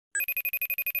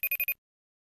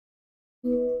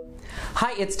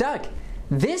Hi, it's Doug.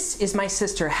 This is my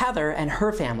sister Heather and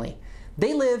her family.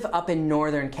 They live up in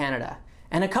northern Canada,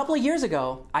 and a couple of years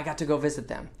ago, I got to go visit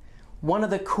them. One of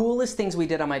the coolest things we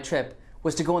did on my trip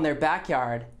was to go in their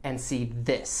backyard and see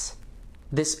this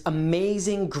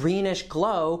amazing greenish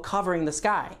glow covering the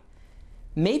sky.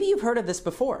 Maybe you've heard of this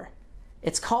before.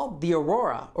 It's called the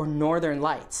aurora or northern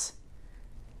lights.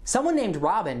 Someone named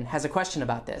Robin has a question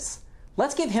about this.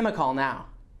 Let's give him a call now.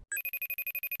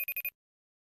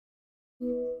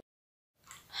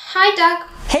 Hi Doug.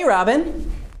 Hey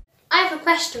Robin. I have a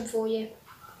question for you.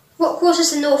 What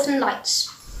causes the northern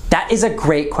lights? That is a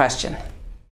great question.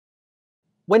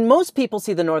 When most people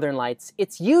see the northern lights,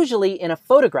 it's usually in a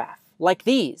photograph, like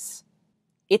these.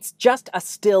 It's just a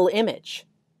still image.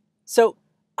 So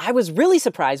I was really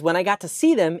surprised when I got to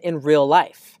see them in real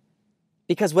life.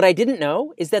 Because what I didn't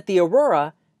know is that the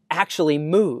aurora actually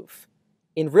move.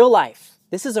 In real life,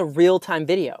 this is a real-time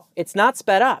video. It's not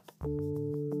sped up.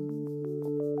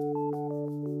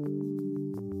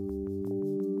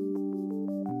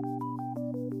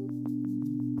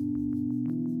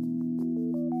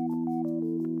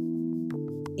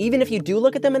 Even if you do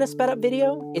look at them in a sped up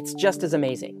video, it's just as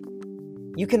amazing.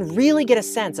 You can really get a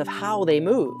sense of how they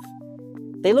move.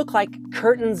 They look like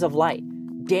curtains of light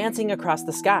dancing across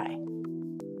the sky.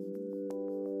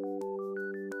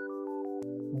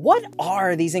 What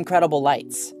are these incredible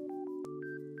lights?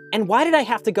 And why did I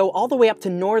have to go all the way up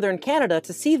to northern Canada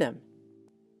to see them?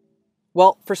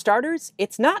 Well, for starters,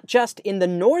 it's not just in the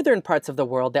northern parts of the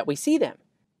world that we see them.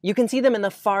 You can see them in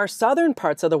the far southern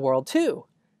parts of the world too.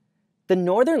 The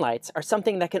northern lights are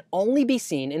something that can only be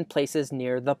seen in places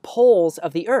near the poles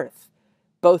of the Earth,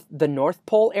 both the North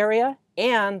Pole area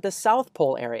and the South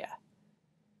Pole area.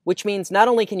 Which means not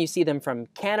only can you see them from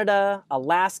Canada,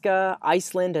 Alaska,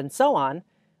 Iceland, and so on,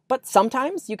 but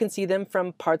sometimes you can see them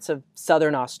from parts of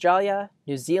southern Australia,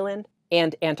 New Zealand,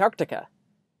 and Antarctica.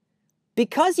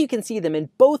 Because you can see them in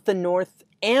both the North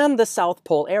and the South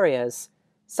Pole areas,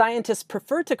 scientists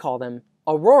prefer to call them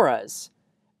auroras,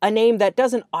 a name that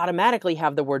doesn't automatically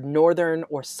have the word northern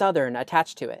or southern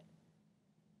attached to it.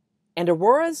 And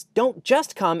auroras don't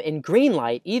just come in green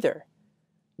light either.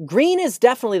 Green is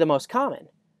definitely the most common,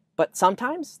 but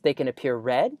sometimes they can appear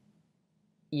red,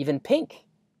 even pink.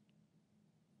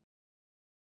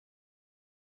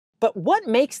 But what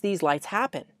makes these lights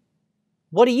happen?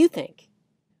 What do you think?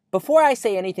 Before I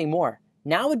say anything more,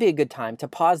 now would be a good time to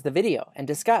pause the video and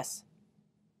discuss.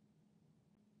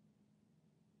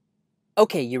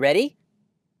 Okay, you ready?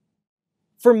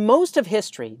 For most of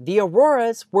history, the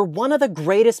auroras were one of the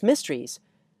greatest mysteries.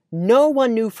 No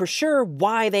one knew for sure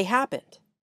why they happened.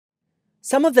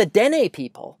 Some of the Dene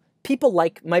people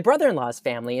like my brother-in-law's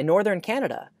family in northern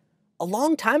Canada, a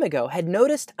long time ago had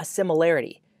noticed a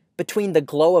similarity between the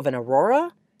glow of an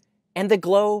aurora and the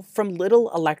glow from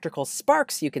little electrical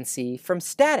sparks you can see from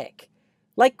static,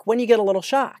 like when you get a little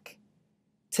shock.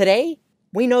 Today,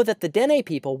 we know that the Dene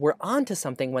people were onto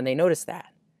something when they noticed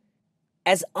that.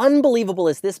 As unbelievable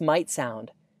as this might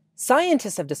sound,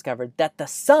 scientists have discovered that the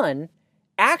sun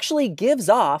actually gives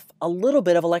off a little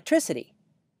bit of electricity,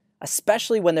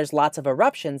 especially when there's lots of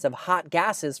eruptions of hot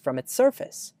gases from its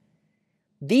surface.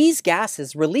 These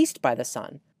gases released by the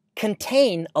sun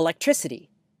contain electricity.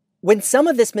 When some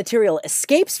of this material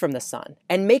escapes from the sun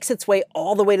and makes its way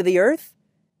all the way to the Earth,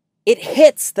 it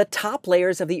hits the top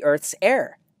layers of the Earth's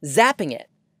air, zapping it.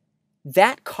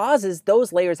 That causes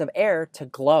those layers of air to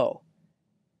glow.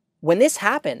 When this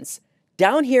happens,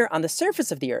 down here on the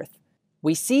surface of the Earth,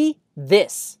 we see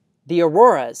this, the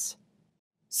auroras.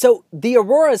 So the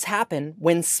auroras happen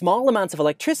when small amounts of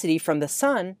electricity from the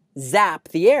sun zap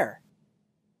the air.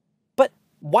 But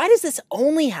why does this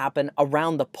only happen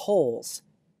around the poles?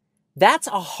 That's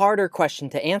a harder question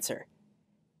to answer.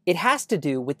 It has to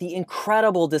do with the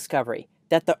incredible discovery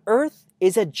that the Earth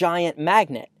is a giant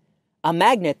magnet, a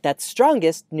magnet that's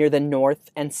strongest near the North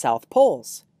and South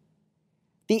Poles.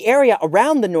 The area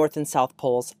around the North and South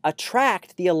Poles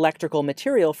attract the electrical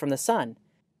material from the sun.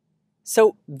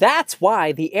 So that's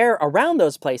why the air around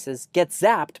those places gets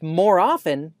zapped more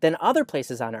often than other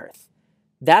places on Earth.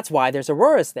 That's why there's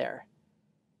auroras there.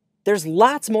 There's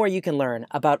lots more you can learn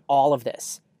about all of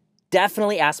this.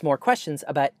 Definitely ask more questions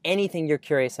about anything you're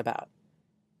curious about.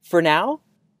 For now,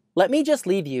 let me just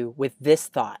leave you with this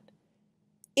thought.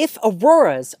 If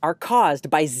auroras are caused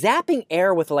by zapping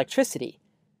air with electricity,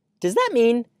 does that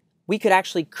mean we could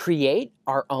actually create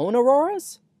our own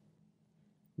auroras?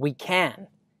 We can.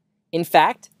 In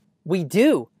fact, we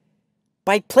do.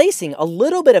 By placing a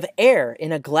little bit of air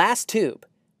in a glass tube,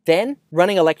 then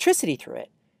running electricity through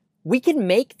it, we can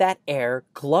make that air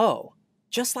glow,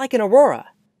 just like an aurora.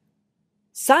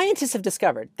 Scientists have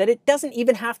discovered that it doesn't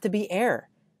even have to be air.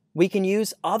 We can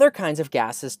use other kinds of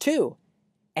gases too,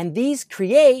 and these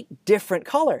create different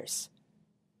colors.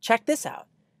 Check this out.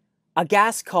 A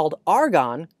gas called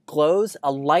argon glows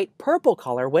a light purple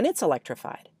color when it's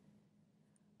electrified.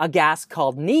 A gas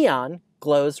called neon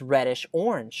glows reddish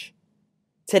orange.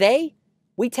 Today,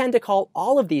 we tend to call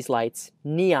all of these lights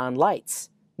neon lights,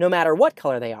 no matter what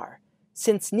color they are,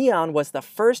 since neon was the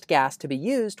first gas to be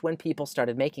used when people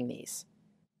started making these.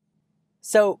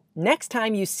 So next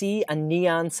time you see a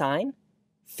neon sign,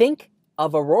 think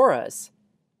of auroras.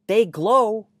 They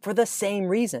glow for the same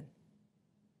reason.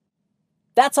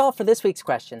 That's all for this week's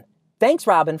question. Thanks,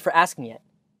 Robin, for asking it.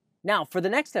 Now, for the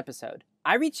next episode,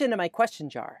 I reached into my question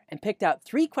jar and picked out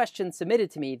 3 questions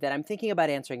submitted to me that I'm thinking about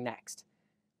answering next.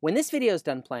 When this video is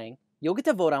done playing, you'll get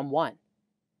to vote on one.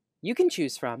 You can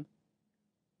choose from: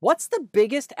 what's the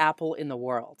biggest apple in the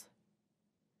world?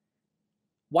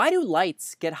 Why do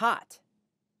lights get hot?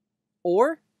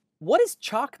 Or, what is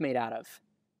chalk made out of?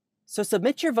 So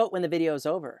submit your vote when the video is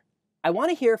over. I want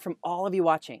to hear from all of you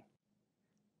watching.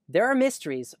 There are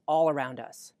mysteries all around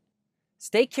us.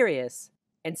 Stay curious,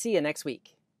 and see you next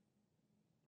week.